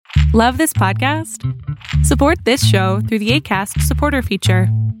Love this podcast? Support this show through the Acast supporter feature.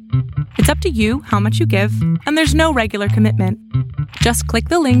 It's up to you how much you give, and there's no regular commitment. Just click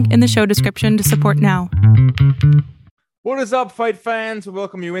the link in the show description to support now. What is up, fight fans? We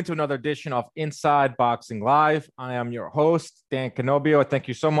welcome you into another edition of Inside Boxing Live. I am your host, Dan Canobio. Thank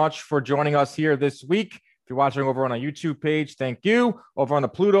you so much for joining us here this week. If you're watching over on our YouTube page, thank you. Over on the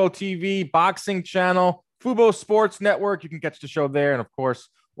Pluto TV boxing channel, Fubo Sports Network, you can catch the show there. And of course,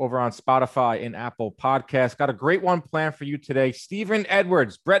 over on Spotify and Apple Podcasts. Got a great one planned for you today. Stephen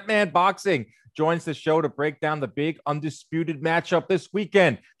Edwards, Breadman Boxing, joins the show to break down the big undisputed matchup this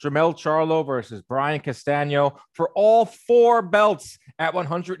weekend. Jermell Charlo versus Brian Castano for all four belts at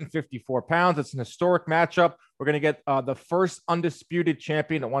 154 pounds. It's an historic matchup. We're going to get the first undisputed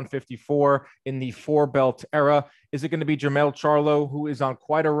champion at 154 in the four-belt era. Is it going to be Jermell Charlo, who is on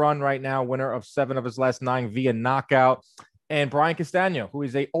quite a run right now, winner of 7 of his last 9 via knockout? And Brian Castano, who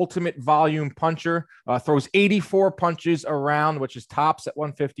is a ultimate volume puncher, throws 84 punches around, which is tops at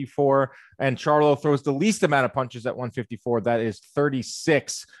 154. And Charlo throws the least amount of punches at 154. That is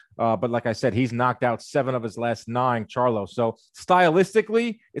 36. But like I said, he's knocked out 7 of his last 9, Charlo. So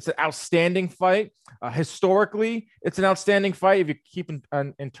stylistically, it's an outstanding fight. Historically, it's an outstanding fight if you keep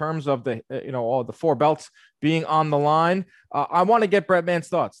in terms of the all the 4 belts being on the line. I want to get Breadman's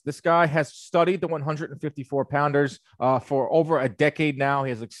thoughts. This guy has studied the 154 pounders for over a decade now.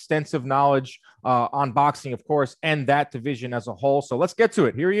 He has extensive knowledge on boxing, of course, and that division as a whole. So let's get to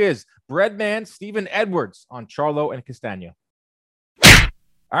it. Here he is, Breadman Stephen Edwards on Charlo and Castano.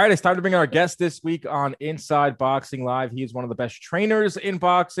 All right, it's time to bring our guest this week on Inside Boxing Live. He is one of the best trainers in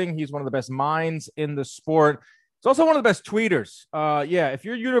boxing. He's one of the best minds in the sport. He's also one of the best tweeters. If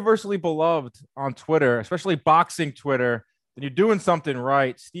you're universally beloved on Twitter, especially boxing Twitter, then you're doing something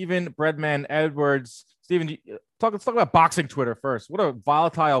right. Stephen Breadman Edwards. Stephen, let's talk about boxing Twitter first. What a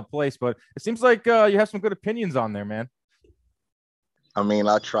volatile place, but it seems like you have some good opinions on there, man. I mean,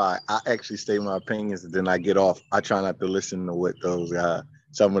 I try. I actually state my opinions, and then I get off. I try not to listen to what those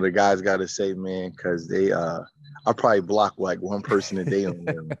some of the guys got to say, man, because they I probably block like one person a day on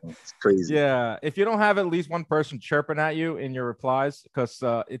them. It's crazy. Yeah, if you don't have at least one person chirping at you in your replies, because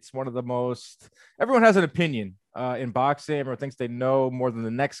it's one of the most. Everyone has an opinion in boxing. Everyone thinks they know more than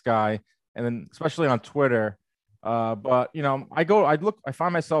the next guy, and then especially on Twitter. But I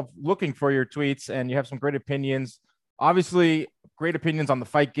find myself looking for your tweets, and you have some great opinions. Obviously, great opinions on the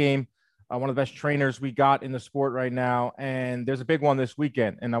fight game. One of the best trainers we got in the sport right now. And there's a big one this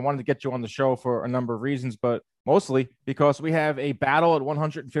weekend. And I wanted to get you on the show for a number of reasons, but mostly because we have a battle at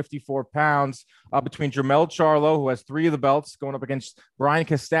 154 pounds between Jermell Charlo, who has 3 of the belts, going up against Brian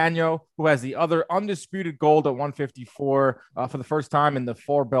Castano, who has the other undisputed gold at 154 for the first time in the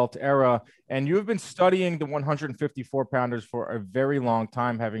 4-belt era. And you have been studying the 154 pounders for a very long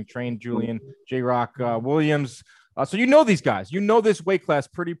time, having trained Julian J. Rock Williams. So you know these guys. You know this weight class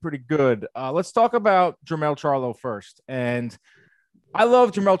pretty good. Let's talk about Jermell Charlo first. And I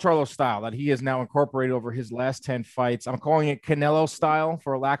love Jermell Charlo's style that he has now incorporated over his last 10 fights. I'm calling it Canelo style,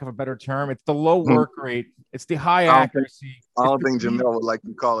 for a lack of a better term. It's the low work rate. It's the high accuracy. I don't think Jermell would like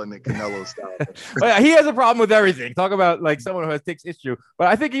you calling it Canelo style. Yeah, he has a problem with everything. Talk about like someone who takes issue. But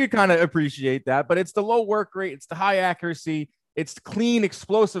I think you kind of appreciate that. But it's the low work rate. It's the high accuracy. It's clean,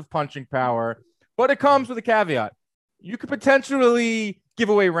 explosive punching power. But it comes with a caveat. You could potentially give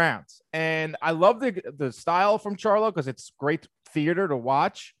away rounds. And I love the style from Charlo because it's great theater to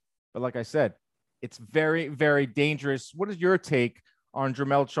watch. But like I said, it's very, very dangerous. What is your take on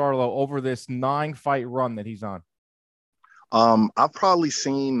Jermell Charlo over this 9-fight run that he's on? I've probably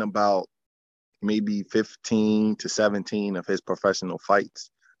seen about maybe 15 to 17 of his professional fights.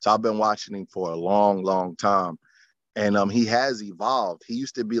 So I've been watching him for a long, long time. And he has evolved. He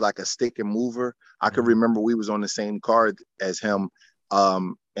used to be like a stick and mover. I could remember we was on the same card as him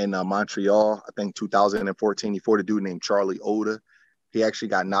in Montreal, I think 2014. He fought a dude named Charlie Oda. He actually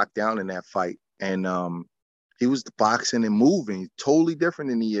got knocked down in that fight. And he was boxing and moving, totally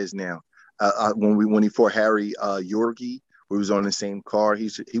different than he is now. When he fought Harry Yorgi, we was on the same card.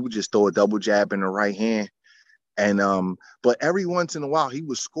 He would just throw a double jab in the right hand. And but every once in a while, he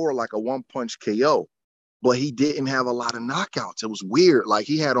would score like a one-punch KO. But he didn't have a lot of knockouts. It was weird. Like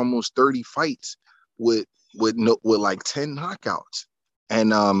he had almost 30 fights with like 10 knockouts.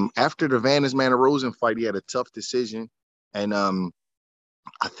 And after the Vanes Manor-Rosen fight, he had a tough decision. And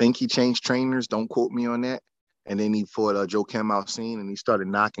I think he changed trainers. Don't quote me on that. And then he fought Joaquin Alcine, and he started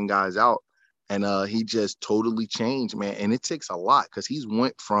knocking guys out. And he just totally changed, man. And it takes a lot because he's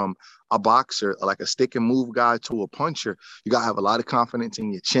went from a boxer, like a stick and move guy, to a puncher. You got to have a lot of confidence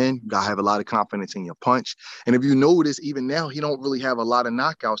in your chin. You got to have a lot of confidence in your punch. And if you notice, even now, he don't really have a lot of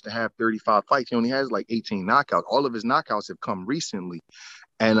knockouts to have 35 fights. He only has like 18 knockouts. All of his knockouts have come recently.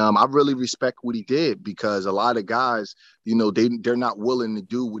 And I really respect what he did, because a lot of guys, you know, they're not willing to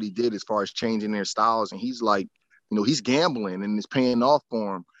do what he did as far as changing their styles. And he's like, you know, he's gambling and it's paying off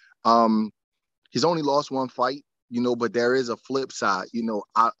for him. He's only lost one fight, you know, but there is a flip side. You know,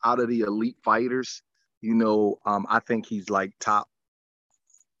 out of the elite fighters, you know, I think he's like top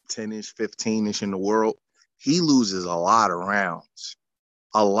 10-ish, 15-ish in the world. He loses a lot of rounds,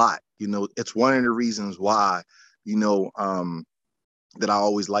 a lot. You know, it's one of the reasons why, you know, that I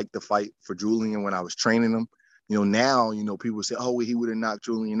always liked the fight for Julian when I was training him. You know, now, you know, people say, oh, he would have knocked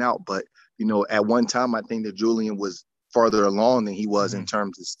Julian out. But, you know, at one time, I think that Julian was farther along than he was in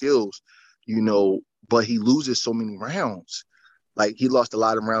terms of skills. You know, but he loses so many rounds. Like, he lost a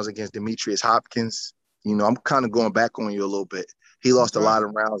lot of rounds against Demetrius Hopkins. You know, I'm kind of going back on you a little bit. He lost a lot of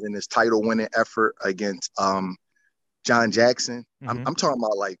rounds in his title winning effort against John Jackson. I'm talking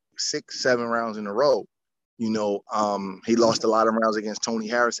about like 6-7 rounds in a row. You know, he lost a lot of rounds against Tony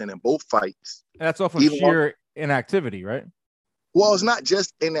Harrison in both fights. And that's off of sheer inactivity, right? Well, it's not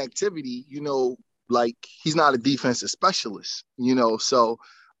just inactivity. You know, like, he's not a defensive specialist, you know, so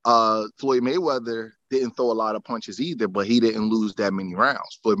Floyd Mayweather didn't throw a lot of punches either, but he didn't lose that many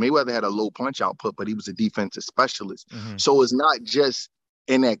rounds. Floyd Mayweather had a low punch output, but he was a defensive specialist. So it's not just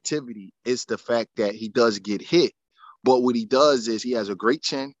inactivity. It's the fact that he does get hit. But what he does is he has a great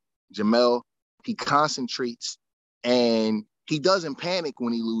chin, Jamel. He concentrates and he doesn't panic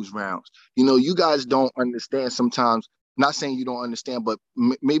when he loses rounds. You know, you guys don't understand sometimes. Not saying you don't understand, but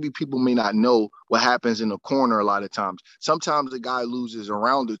maybe people may not know what happens in the corner a lot of times. Sometimes the guy loses a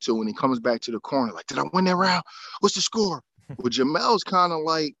round or two and he comes back to the corner like, did I win that round? What's the score? Well, Jamel's kind of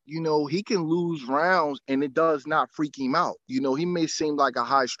like, you know, he can lose rounds and it does not freak him out. You know, he may seem like a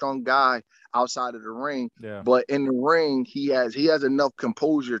high-strung guy outside of the ring, but in the ring, he has enough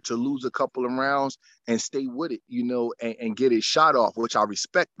composure to lose a couple of rounds and stay with it, you know, and get his shot off, which I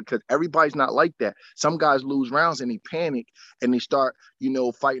respect, because everybody's not like that. Some guys lose rounds and they panic and they start, you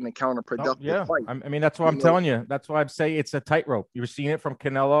know, fighting a counterproductive fight. I mean, that's what I'm telling you. That's why I say it's a tightrope. You're seeing it from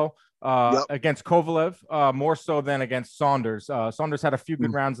Canelo against Kovalev, more so than against Saunders. Saunders had a few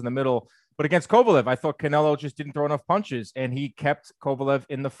good rounds in the middle, but against Kovalev, I thought Canelo just didn't throw enough punches, and he kept Kovalev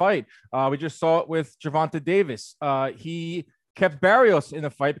in the fight. We just saw it with Gervonta Davis. He kept Barrios in the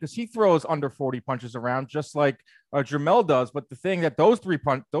fight because he throws under 40 punches around, just like Jermell does. But the thing that those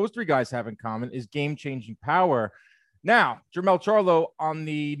three guys have in common is game-changing power. Now, Jermell Charlo on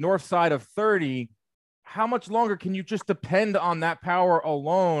the north side of 30, how much longer can you just depend on that power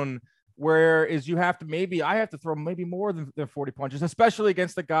alone? Whereas I have to throw maybe more than 40 punches, especially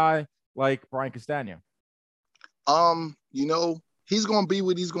against a guy like Brian Castano. You know, he's going to be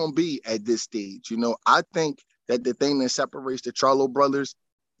what he's going to be at this stage. You know, I think that the thing that separates the Charlo brothers,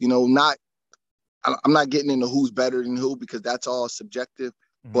 you know, I'm not getting into who's better than who, because that's all subjective,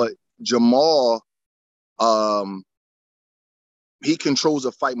 but Jamal, he controls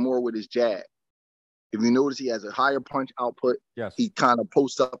a fight more with his jab. If you notice, he has a higher punch output. Yes. He kind of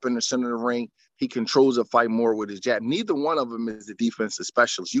posts up in the center of the ring. He controls a fight more with his jab. Neither one of them is a defensive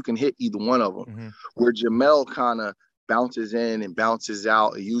specialist. You can hit either one of them. Where Jamel kind of bounces in and bounces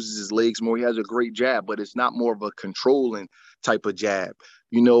out. He uses his legs more. He has a great jab, but it's not more of a controlling type of jab.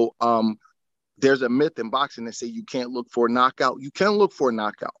 You know, there's a myth in boxing that say you can't look for a knockout. You can look for a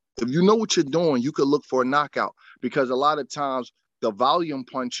knockout. If you know what you're doing, you could look for a knockout, because a lot of times the volume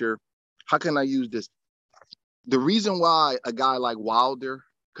puncher, how can I use this? The reason why a guy like Wilder,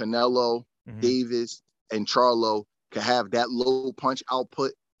 Canelo, Davis, and Charlo can have that low punch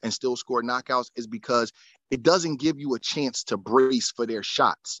output and still score knockouts is because it doesn't give you a chance to brace for their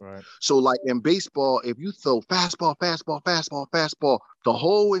shots. Right. So like in baseball, if you throw fastball, the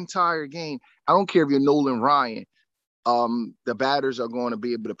whole entire game, I don't care if you're Nolan Ryan, the batters are going to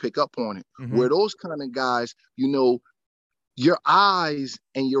be able to pick up on it. Where those kind of guys, you know, your eyes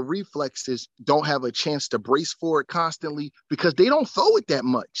and your reflexes don't have a chance to brace for it constantly because they don't throw it that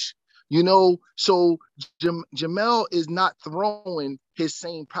much, you know? So Jamel is not throwing his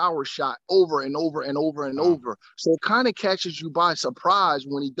same power shot over and over and over and over. So it kind of catches you by surprise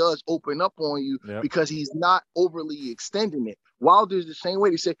when he does open up on you because he's not overly extending it. Wilder's the same way.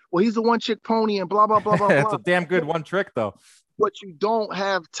 They say, well, he's the one trick pony and blah, blah, blah, blah, blah. It's a damn good one trick though. But you don't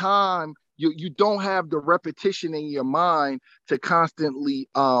have time. You don't have the repetition in your mind to constantly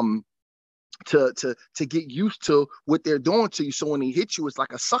to get used to what they're doing to you. So when he hits you, it's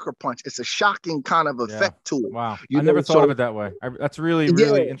like a sucker punch. It's a shocking kind of effect to it. Wow. I never thought of it that way. That's really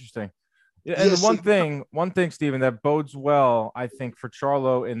interesting. Yeah, and one thing, Steven, that bodes well, I think, for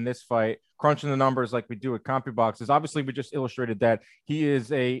Charlo in this fight, crunching the numbers like we do at CompuBox, is obviously we just illustrated that he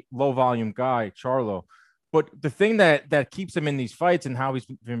is a low volume guy, Charlo. But the thing that keeps him in these fights and how he's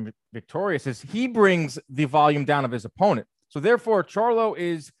been victorious is he brings the volume down of his opponent. So therefore, Charlo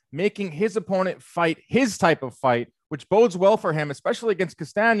is making his opponent fight his type of fight, which bodes well for him, especially against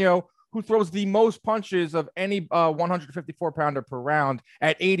Castano, who throws the most punches of any 154-pounder per round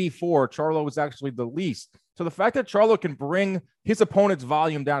at 84. Charlo is actually the least. So the fact that Charlo can bring his opponent's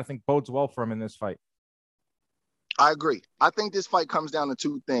volume down, I think bodes well for him in this fight. I agree. I think this fight comes down to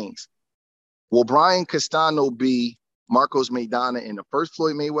two things. Will Brian Castano be Marcos Maidana in the first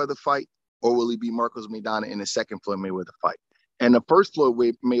Floyd Mayweather fight, or will he be Marcos Maidana in the second Floyd Mayweather fight? And the first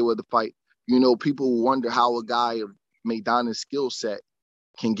Floyd Mayweather fight, people wonder how a guy of Maidana's skill set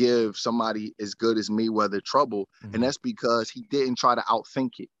can give somebody as good as Mayweather trouble. Mm-hmm. And that's because he didn't try to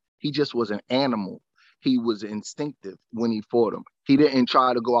outthink it. He just was an animal. He was instinctive when he fought him. He didn't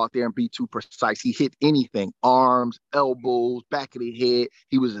try to go out there and be too precise. He hit anything, arms, elbows, back of the head.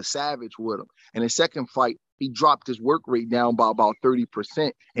 He was a savage with him. And the second fight, he dropped his work rate down by about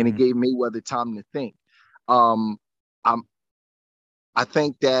 30%, and it gave Mayweather time to think. I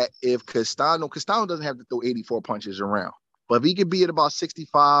think that if Castano doesn't have to throw 84 punches around, but if he could be at about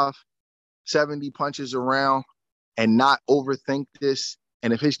 65, 70 punches around and not overthink this,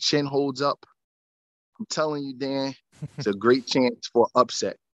 and if his chin holds up, I'm telling you, Dan, it's a great chance for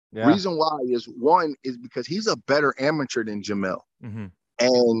upset. Yeah. Reason why is, one, is because he's a better amateur than Jamel. Mm-hmm.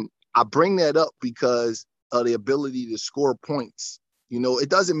 And I bring that up because of the ability to score points. It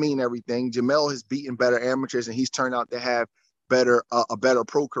doesn't mean everything. Jamel has beaten better amateurs, and he's turned out to have a better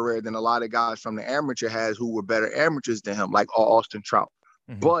pro career than a lot of guys from the amateur has who were better amateurs than him, like Austin Trout.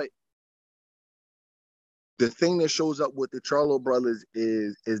 Mm-hmm. But the thing that shows up with the Charlo brothers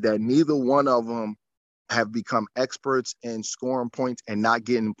is that neither one of them have become experts in scoring points and not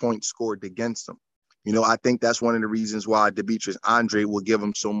getting points scored against them. I think that's one of the reasons why Demetrius Andrade will give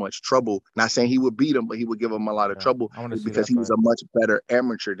him so much trouble. Not saying he would beat him, but he would give him a lot of trouble because he was a much better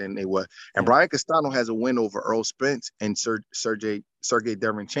amateur than they were. And Brian Castano has a win over Earl Spence and Sergey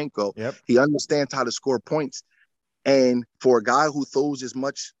Derevyanchenko. Yep. He understands how to score points. And for a guy who throws as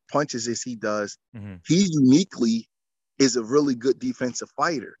much punches as he does, he uniquely is a really good defensive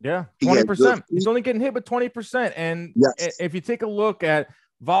fighter. Yeah, 20%. He's only getting hit with 20%. And if you take a look at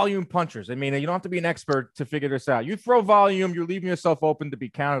volume punchers, I mean, you don't have to be an expert to figure this out. You throw volume, you're leaving yourself open to be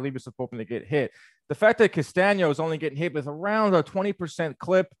countered, leave yourself open to get hit. The fact that Castano is only getting hit with around a 20%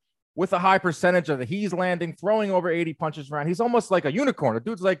 clip with a high percentage of it, he's landing, throwing over 80 punches around. He's almost like a unicorn. The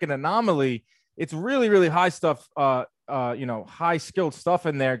dude's like an anomaly. It's really, really high stuff, high skilled stuff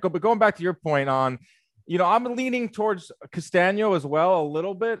in there. But going back to your point on, I'm leaning towards Castano as well a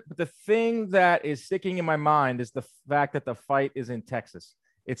little bit. But the thing that is sticking in my mind is the fact that the fight is in Texas.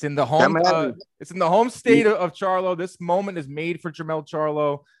 It's in the home. It's in the home state of Charlo. This moment is made for Jermell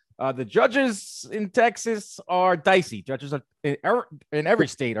Charlo. The judges in Texas are dicey. Judges in every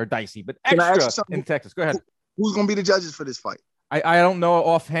state are dicey, but extra in Texas. Go ahead. Who's going to be the judges for this fight? I don't know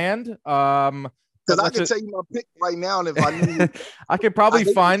offhand. Because I can tell you my pick right now, and if I knew, I could probably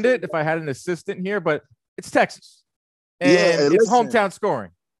find it if I had an assistant here. But it's Texas, and it's hometown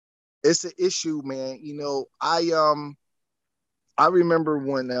scoring. It's an issue, man. I remember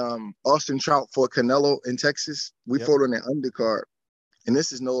when Austin Trout fought Canelo in Texas. We fought on an undercard, and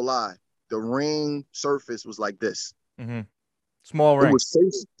this is no lie. The ring surface was like this. Mm-hmm. Small ring.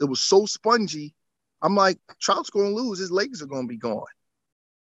 It was so spongy. I'm like, Trout's going to lose. His legs are going to be gone.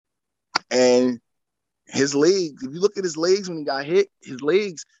 And his legs, if you look at his legs when he got hit, his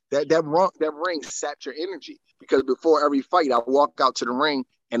legs, that ring sapped your energy. Because before every fight, I walk out to the ring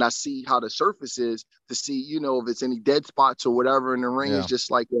and I see how the surface is to see, if it's any dead spots or whatever in the ring. It's just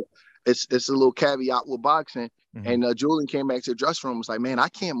like it's a little caveat with boxing. Mm-hmm. And Julian came back to the dressing room and was like, man, I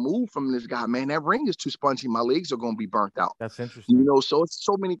can't move from this guy, man. That ring is too spongy. My legs are going to be burnt out. That's interesting. So it's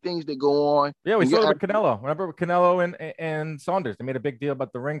so many things that go on. Yeah, we saw it with Canelo. Remember with Canelo and Saunders, they made a big deal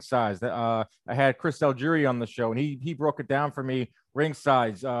about the ring size. I had Chris Algieri on the show, and he broke it down for me. Ring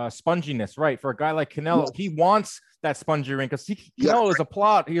size, sponginess, right? For a guy like Canelo, he wants that spongy ring because Canelo is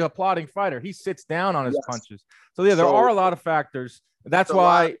he's a plotting fighter. He sits down on his punches. So there are a lot of factors. That's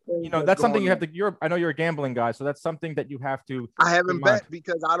why, that's something you have to, I know you're a gambling guy, so that's something that you have to. I haven't bet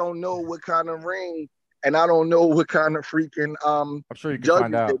because I don't know what kind of ring and I don't know what kind of freaking I'm sure you can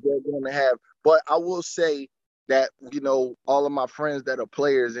find out. That they're going to have. But I will say that, all of my friends that are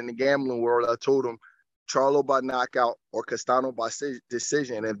players in the gambling world, I told them Charlo by knockout or Castano by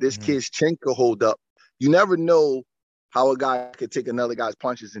decision. If this kid's chin could hold up, you never know how a guy could take another guy's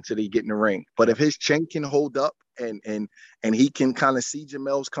punches until they get in the ring. But if his chin can hold up and he can kind of see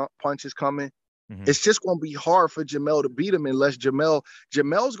Jamel's punches coming, it's just going to be hard for Jamel to beat him unless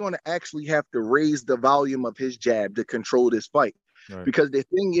Jamel's going to actually have to raise the volume of his jab to control this fight. Right. Because the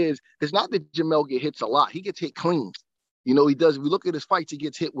thing is, it's not that Jamel gets hits a lot. He gets hit clean. He does. If we look at his fights, he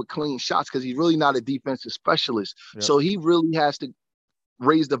gets hit with clean shots because he's really not a defensive specialist. Yep. So he really has to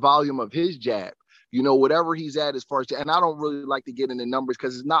raise the volume of his jab. Whatever he's at as far as, and I don't really like to get into numbers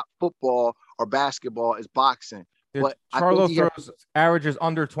because it's not football or basketball, it's boxing. Dude, but Charlo averages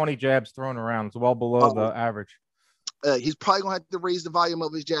under 20 jabs thrown around. It's well below the average. He's probably going to have to raise the volume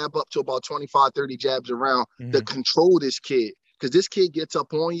of his jab up to about 25, 30 jabs around to control this kid. Because this kid gets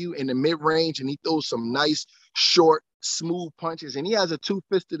up on you in the mid-range and he throws some nice, short, smooth punches. And he has a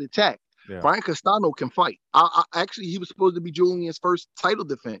two-fisted attack. Yeah. Brian Castano can fight. Actually, he was supposed to be Julian's first title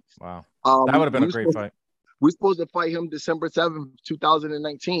defense. Wow. That would have been a great fight. We're supposed to fight him December 7th,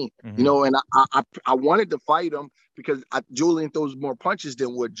 2019. And I wanted to fight him because Julian throws more punches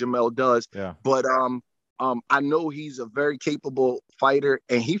than what Jamel does. Yeah. But I know he's a very capable fighter,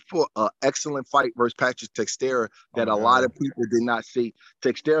 and he fought an excellent fight versus Patrick Teixeira that a lot of people did not see.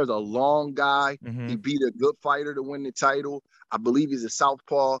 Teixeira's a long guy. He beat a good fighter to win the title. I believe he's a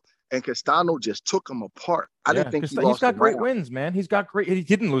southpaw, and Castano just took him apart. I didn't think he's got great wins, man. He's got great. He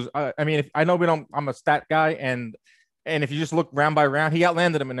didn't lose. I mean, I'm a stat guy, and if you just look round by round, he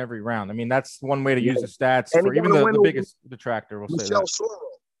outlanded him in every round. I mean, that's one way to use the stats for even the biggest detractor. Will say that.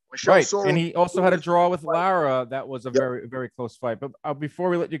 Right, and he also had a draw with Lara. That was a very, very close fight. But before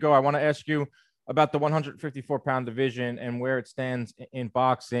we let you go, I want to ask you about the 154-pound division and where it stands in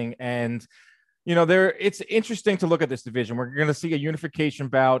boxing. And, it's interesting to look at this division. We're going to see a unification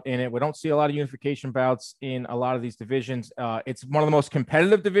bout in it. We don't see a lot of unification bouts in a lot of these divisions. It's one of the most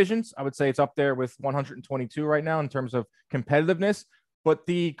competitive divisions. I would say it's up there with 122 right now in terms of competitiveness. But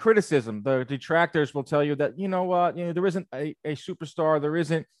the criticism, the detractors will tell you that, there isn't a superstar. There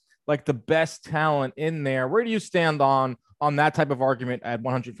isn't like the best talent in there. Where do you stand on that type of argument at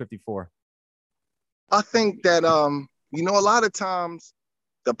 154? I think that, a lot of times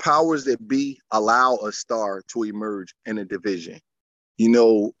the powers that be allow a star to emerge in a division, and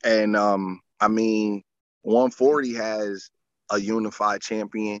 140 has a unified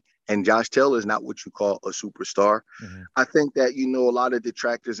champion. And Josh Taylor is not what you call a superstar. I think that, a lot of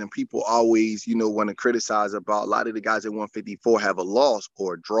detractors and people always, want to criticize about a lot of the guys at 154 have a loss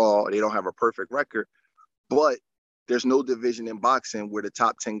or a draw. They don't have a perfect record. But there's no division in boxing where the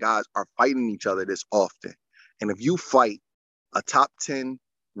top 10 guys are fighting each other this often. And if you fight a top 10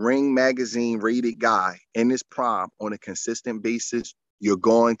 Ring Magazine rated guy in his prime on a consistent basis, you're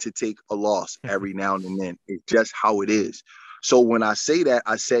going to take a loss every now and then. It's just how it is. So when I say that,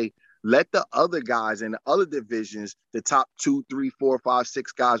 I say, let the other guys in the other divisions, the top 2, 3, 4, 5,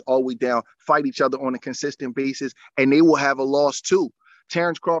 6 guys all the way down, fight each other on a consistent basis, and they will have a loss too.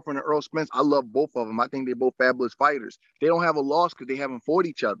 Terrence Crawford and Earl Spence, I love both of them. I think they're both fabulous fighters. They don't have a loss because they haven't fought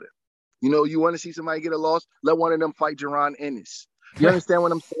each other. You want to see somebody get a loss? Let one of them fight Jaron Ennis. You understand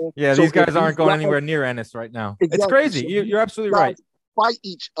what I'm saying? Yeah, so these guys aren't going anywhere near Ennis right now. Exactly. It's crazy. You're absolutely right. Fight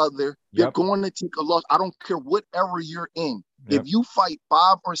each other. You're going to take a loss. I don't care what era you're in. If you fight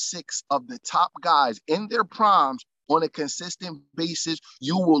 5 or 6 of the top guys in their primes on a consistent basis,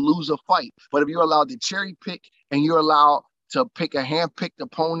 you will lose a fight. But if you're allowed to cherry pick and you're allowed to pick a hand-picked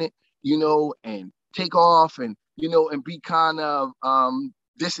opponent, and take off and be kind of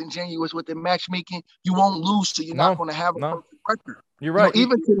disingenuous with the matchmaking, you won't lose. So you're not going to have a perfect record. You're right.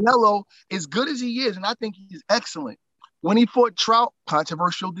 Even Canelo, as good as he is, and I think he's excellent. When he fought Trout,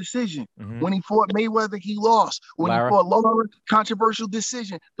 controversial decision. When he fought Mayweather, he lost. When he fought Lara, controversial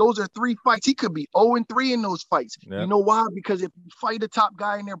decision. Those are 3 fights. He could be 0-3 in those fights. You know why? Because if you fight a top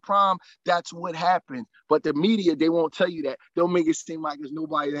guy in their prime, that's what happens. But the media, they won't tell you that. They'll make it seem like there's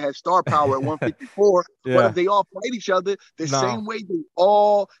nobody that has star power at 154. But if they all fight each other the same way they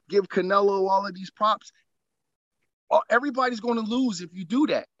all give Canelo all of these props, everybody's going to lose if you do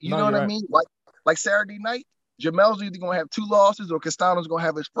that. You know what I mean? Like Saturday night, Jamel's either going to have 2 losses or Castano's going to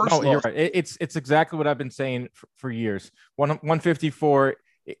have his first loss. You're right. It's exactly what I've been saying for years. 154,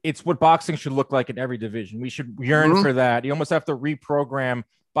 it's what boxing should look like in every division. We should yearn for that. You almost have to reprogram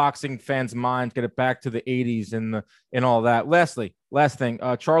boxing fans' minds, get it back to the 80s and all that. Last thing,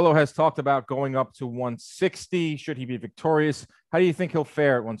 Charlo has talked about going up to 160. Should he be victorious? How do you think he'll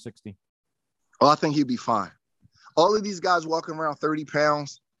fare at 160? Well, I think he'll be fine. All of these guys walking around 30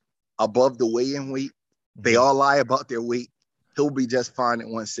 pounds above the weigh-in weight, They all lie about their weight. He'll be just fine at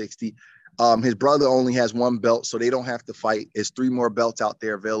 160. His brother only has one belt, so they don't have to fight. There's 3 more belts out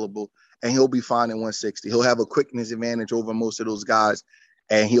there available, and he'll be fine at 160. He'll have a quickness advantage over most of those guys,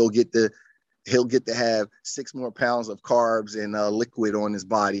 and he'll get to have 6 more pounds of carbs and liquid on his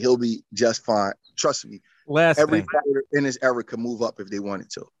body. He'll be just fine. Trust me. Every fighter in this era can move up if they wanted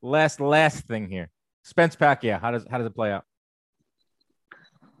to. Last thing here. Spence Pacquiao. How does it play out?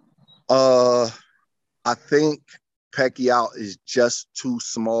 I think Pacquiao is just too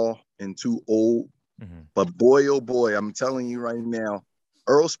small and too old. But boy, oh boy, I'm telling you right now,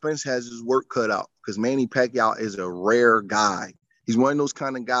 Errol Spence has his work cut out because Manny Pacquiao is a rare guy. He's one of those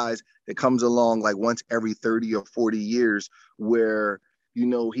kind of guys that comes along like once every 30 or 40 years where, you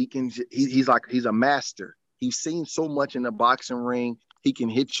know, he's a master. He's seen so much in the boxing ring. He can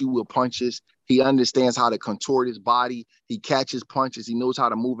hit you with punches. He understands how to contort his body. He catches punches. He knows how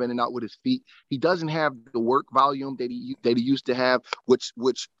to move in and out with his feet. He doesn't have the work volume that he used to have, which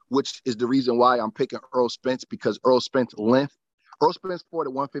is the reason why I'm picking Errol Spence, because Errol Spence length. Errol Spence fought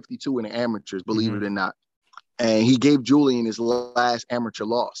at 152 in the amateurs, believe it or not. And he gave Julian his last amateur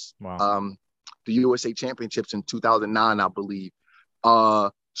loss. Wow. The USA Championships in 2009, I believe.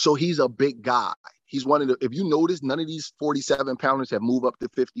 So he's a big guy. He's one of the, if you notice, none of these 47 pounders have moved up to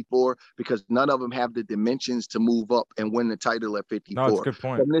 54 because none of them have the dimensions to move up and win the title at 54. No, that's a good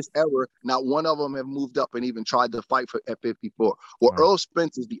point. From this era, not one of them have moved up and even tried to fight at 54. Well, Errol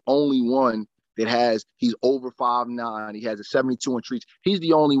Spence is the only one that he's over 5'9". He has a 72-inch reach. He's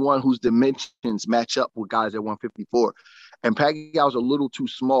the only one whose dimensions match up with guys at 154. And Pacquiao's a little too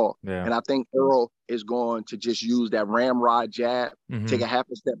small. Yeah. And I think Errol is going to just use that ramrod jab, take a half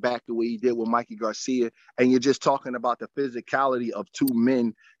a step back the way he did with Mikey Garcia. And you're just talking about the physicality of 2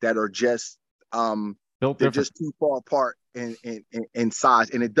 men that are just they're just too far apart in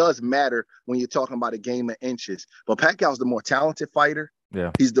size. And it does matter when you're talking about a game of inches. But Pacquiao's the more talented fighter. Yeah.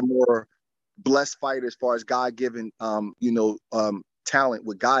 He's the more blessed fighter as far as God-given talent,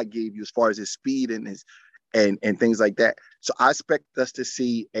 what God gave you as far as his speed and his and things like that. So I expect us to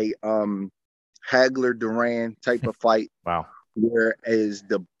see a Hagler Duran type of fight. Wow. Whereas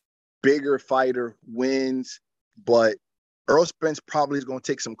the bigger fighter wins, but Errol Spence probably is going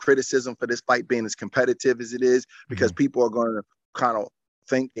to take some criticism for this fight being as competitive as it is, because people are going to kind of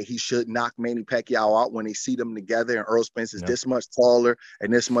think that he should knock Manny Pacquiao out when they see them together, and Errol Spence is this much taller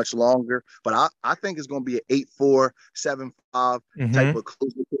and this much longer. But I think it's going to be an 8-4, 7-5 type of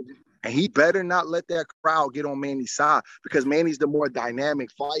close decision. And he better not let that crowd get on Manny's side, because Manny's the more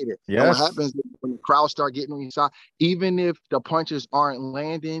dynamic fighter. Yes. And what happens when the crowd start getting on your side, even if the punches aren't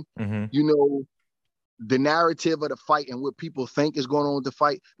landing, you know, the narrative of the fight and what people think is going on with the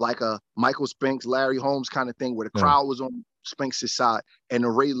fight, like a Michael Spinks, Larry Holmes kind of thing, where the crowd was on Spinks' side, and the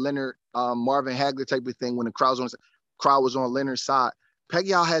Ray Leonard, Marvin Hagler type of thing, when the crowd was on Leonard's side.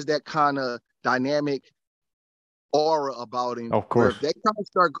 Pacquiao has that kind of dynamic aura about him. Of course. If that crowd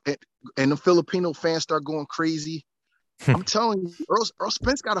start and the Filipino fans start going crazy, I'm telling you, Earl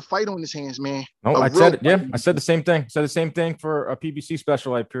Spence got a fight on his hands, man. No, I said the same thing. Said the same thing for a PBC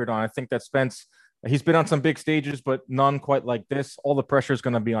special I appeared on. I think that Spence, he's been on some big stages, but none quite like this. All the pressure is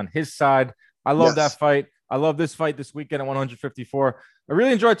going to be on his side. I love that fight. I love this fight this weekend at 154. I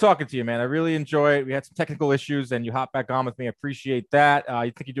really enjoyed talking to you, man. I really enjoyed. We had some technical issues, and you hopped back on with me. I appreciate that.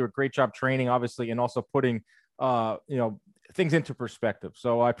 I think you do a great job training, obviously, and also putting, things into perspective.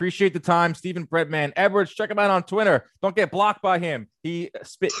 So I appreciate the time. Stephen Breadman Edwards, check him out on Twitter. Don't get blocked by him. He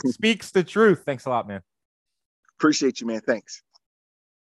speaks the truth. Thanks a lot, man. Appreciate you, man. Thanks.